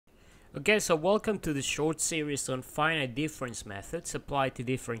Okay, so welcome to the short series on finite difference methods applied to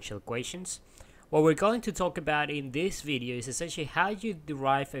differential equations. What we're going to talk about in this video is essentially how you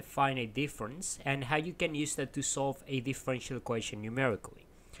derive a finite difference and how you can use that to solve a differential equation numerically.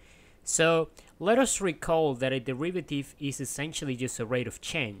 So let us recall that a derivative is essentially just a rate of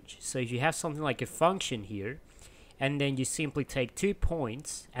change. So if you have something like a function here, and then you simply take 2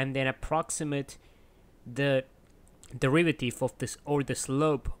 points and then approximate the derivative of this or the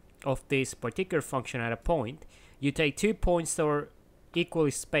slope of this particular function at a point, you take 2 points that are equally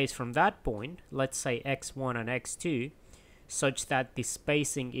spaced from that point, let's say x1 and x2, such that the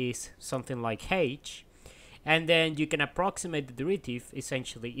spacing is something like h, and then you can approximate the derivative.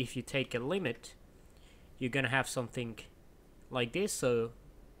 Essentially, if you take a limit, you're going to have something like this. So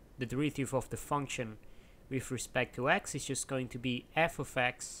the derivative of the function with respect to x is just going to be f of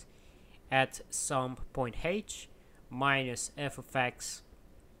x at some point h minus f of x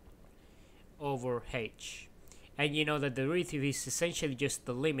over h. And you know that the derivative is essentially just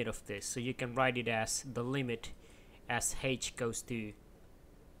the limit of this, so you can write it as the limit as h goes to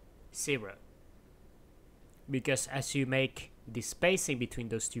 0, because as you make the spacing between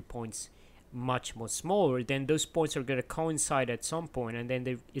those 2 points much more smaller, then those points are going to coincide at some point, and then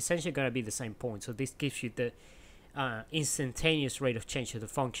they're essentially going to be the same point. So this gives you the instantaneous rate of change of the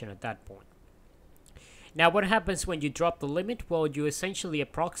function at that point. Now, what happens when you drop the limit? Well, you essentially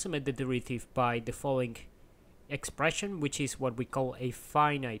approximate the derivative by the following expression, which is what we call a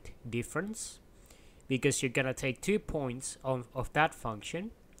finite difference, because you're going to take 2 points of that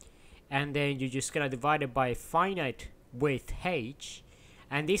function, and then you're just going to divide it by a finite width h,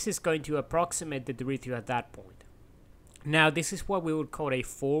 and this is going to approximate the derivative at that point. Now, this is what we would call a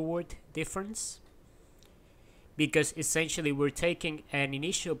forward difference, because essentially we're taking an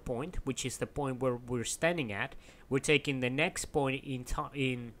initial point, which is the point where we're standing at. We're taking the next point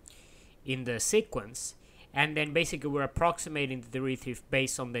in the sequence, and then basically we're approximating the derivative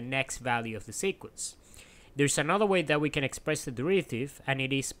based on the next value of the sequence. There's another way that we can express the derivative, and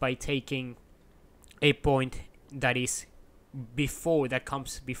it is by taking a point that is that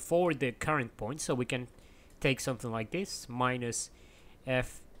comes before the current point. So we can take something like this, minus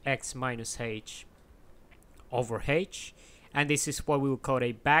fx minus h over h, and this is what we would call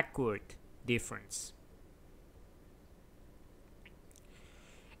a backward difference.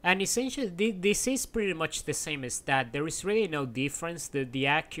 And essentially this is pretty much the same as that. There is really no difference. The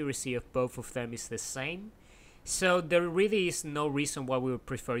accuracy of both of them is the same, so there really is no reason why we would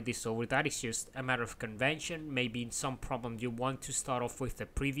prefer this over that. It's just a matter of convention. Maybe in some problem you want to start off with the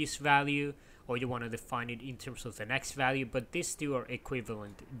previous value, or you want to define it in terms of the next value, but these two are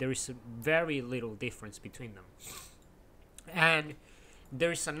equivalent. There is very little difference between them. And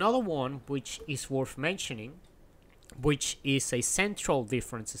there is another one which is worth mentioning, which is a central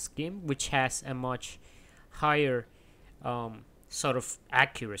difference scheme, which has a much higher sort of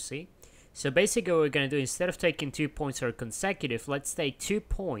accuracy. So basically what we're going to do, instead of taking 2 points that are consecutive, let's take 2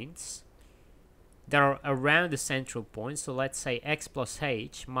 points that are around the central point. So let's say x plus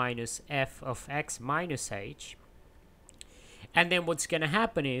h minus f of x minus h. And then what's going to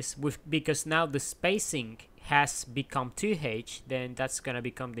happen is, because now the spacing has become 2h, then that's going to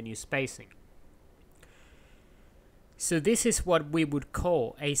become the new spacing. So this is what we would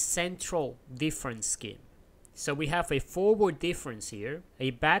call a central difference scheme. So we have a forward difference here,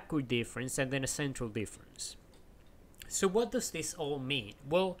 a backward difference, and then a central difference. So what does this all mean?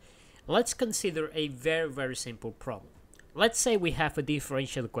 Well, let's consider a very simple problem. Let's say we have a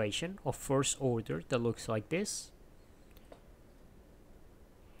differential equation of first order that looks like this.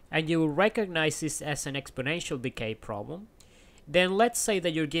 And you will recognize this as an exponential decay problem. Then let's say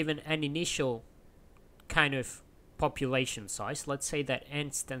that you're given an initial kind of population size. Let's say that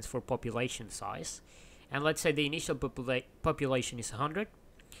n stands for population size. And let's say the initial population is 100.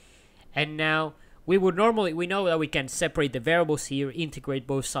 And now we know that we can separate the variables here, integrate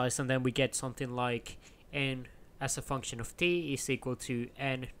both sides, and then we get something like n as a function of t is equal to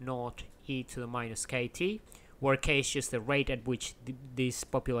n naught e to the minus kt, where k is just the rate at which this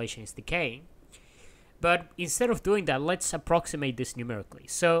population is decaying. But instead of doing that, let's approximate this numerically.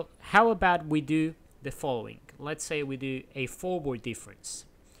 So how about we do the following? Let's say we do a forward difference.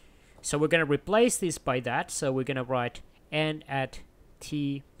 So we're going to replace this by that. So we're going to write n at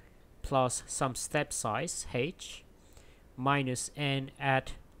t plus some step size h minus n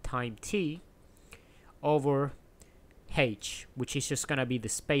at time t over h, which is just going to be the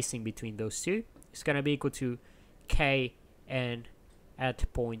spacing between those two. It's going to be equal to k n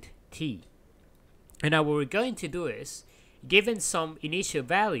at point t. And now what we're going to do is, given some initial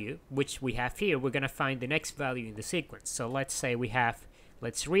value, which we have here, we're going to find the next value in the sequence. So let's say we have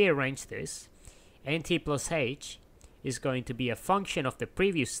let's rearrange this. nt plus h is going to be a function of the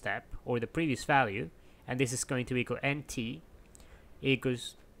previous step, or the previous value, and this is going to equal nt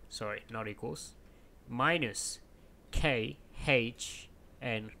equals, sorry, not equals, minus k, h,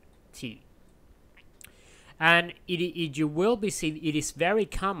 and t. And you will be seeing it is very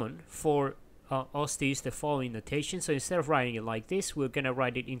common for us to use the following notation. So instead of writing it like this, we're going to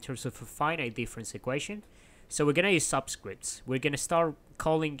write it in terms of a finite difference equation. So we're going to use subscripts. We're going to start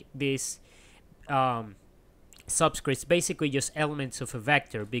calling this subscripts basically just elements of a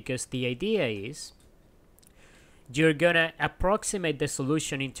vector, because the idea is you're going to approximate the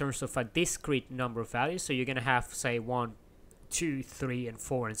solution in terms of a discrete number of values. So you're going to have, say, 1, 2, 3, and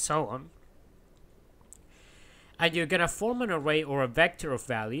 4, and so on. And you're going to form an array or a vector of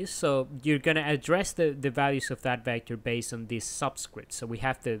values. So you're going to address the values of that vector based on this subscript. So we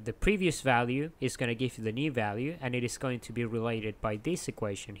have the previous value is going to give you the new value, and it is going to be related by this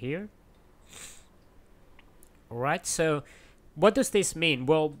equation here. Alright, so what does this mean?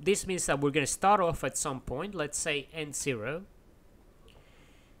 Well, this means that we're going to start off at some point, let's say n0.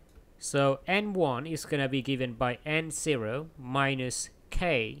 So n1 is going to be given by n0 minus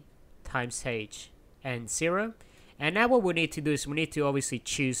k times h n0. And now what we need to do is we need to obviously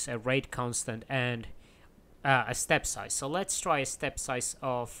choose a rate constant and a step size. So let's try a step size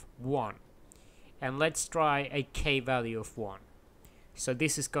of 1. And let's try a k value of 1. So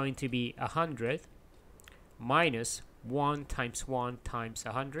this is going to be 100 minus 1 times 1 times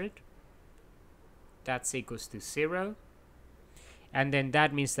 100. That's equals to 0. And then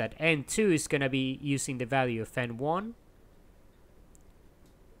that means that n2 is going to be using the value of n1.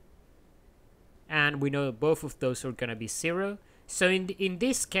 And we know both of those are going to be 0. So in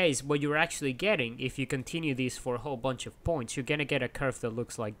this case, what you're actually getting, if you continue this for a whole bunch of points, you're going to get a curve that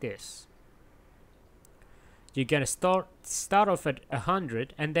looks like this. You're going to start off at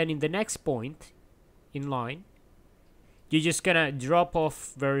 100, and then in the next point in line, you're just going to drop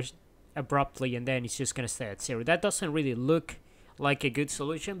off very abruptly, and then it's just going to stay at 0. That doesn't really look like a good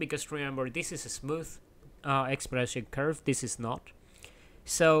solution, because remember, this is a smooth exponential curve. This is not.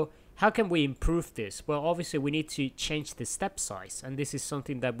 So how can we improve this? Well, obviously we need to change the step size, and this is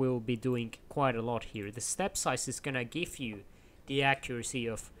something that we'll be doing quite a lot here. The step size is going to give you the accuracy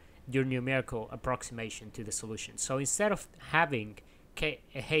of your numerical approximation to the solution. So instead of having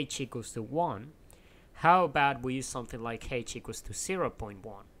h equals to 1, how about we use something like h equals to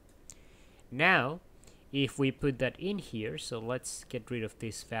 0.1? Now, if we put that in here, so let's get rid of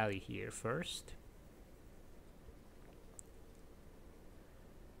this value here first.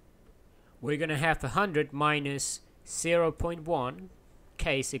 We're going to have 100 minus 0.1,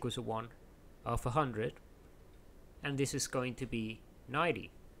 k is equals to 1 of 100, and this is going to be 90,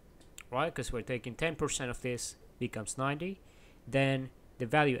 right? Because we're taking 10% of this, becomes 90. Then the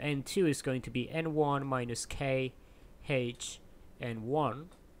value n2 is going to be n1 minus k, h, n1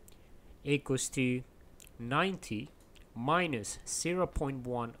 equals to 90 minus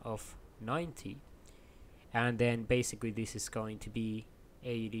 0.1 of 90. And then basically this is going to be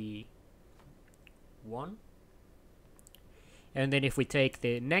 81. And then if we take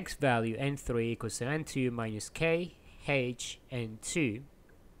the next value, n3 equals to n2 minus k, h, n2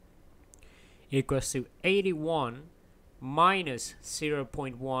 equals to 81 minus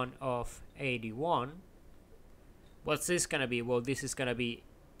 0.1 of 81. What's this going to be? Well, this is going to be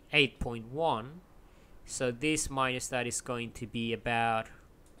 8.1. So this minus that is going to be about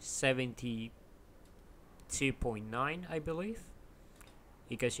 72.9, I believe.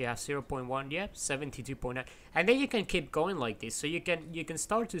 Because you have 0.1, yeah, 72.9. And then you can keep going like this. So you can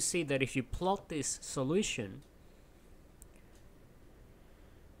start to see that if you plot this solution,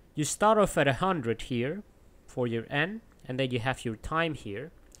 you start off at 100 here for your n, and then you have your time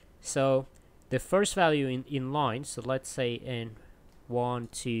here. So the first value in line, so let's say in 1,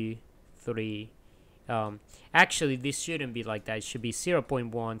 2, 3, actually this shouldn't be like that. It should be 0.1,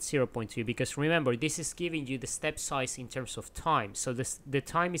 0.2, because remember, this is giving you the step size in terms of time. So the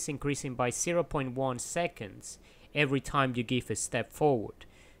time is increasing by 0.1 seconds every time you give a step forward.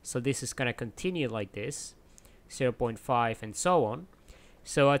 So this is going to continue like this, 0.5 and so on.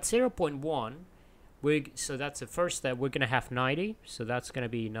 So at 0.1, so that's the first step, we're going to have 90. So that's going to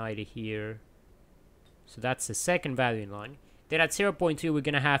be 90 here. So that's the second value in line. Then at 0.2, we're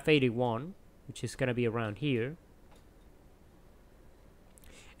going to have 81, which is going to be around here.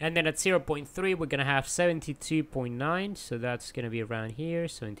 And then at 0.3, we're going to have 72.9. So that's going to be around here,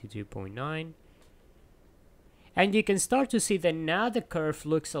 72.9. And you can start to see that now the curve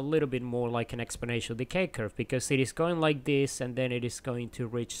looks a little bit more like an exponential decay curve, because it is going like this, and then it is going to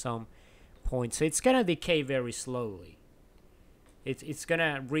reach some point. So it's going to decay very slowly. It's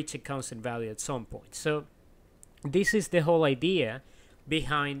gonna reach a constant value at some point. So this is the whole idea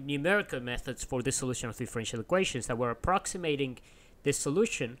behind numerical methods for the solution of differential equations, that we're approximating the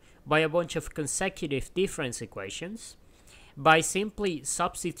solution by a bunch of consecutive difference equations by simply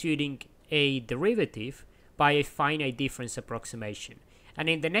substituting a derivative by a finite difference approximation. And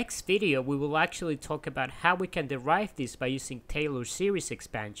in the next video, we will actually talk about how we can derive this by using Taylor series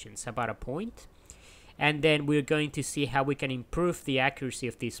expansions about a point. And then we're going to see how we can improve the accuracy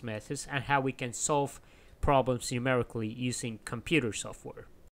of these methods and how we can solve problems numerically using computer software.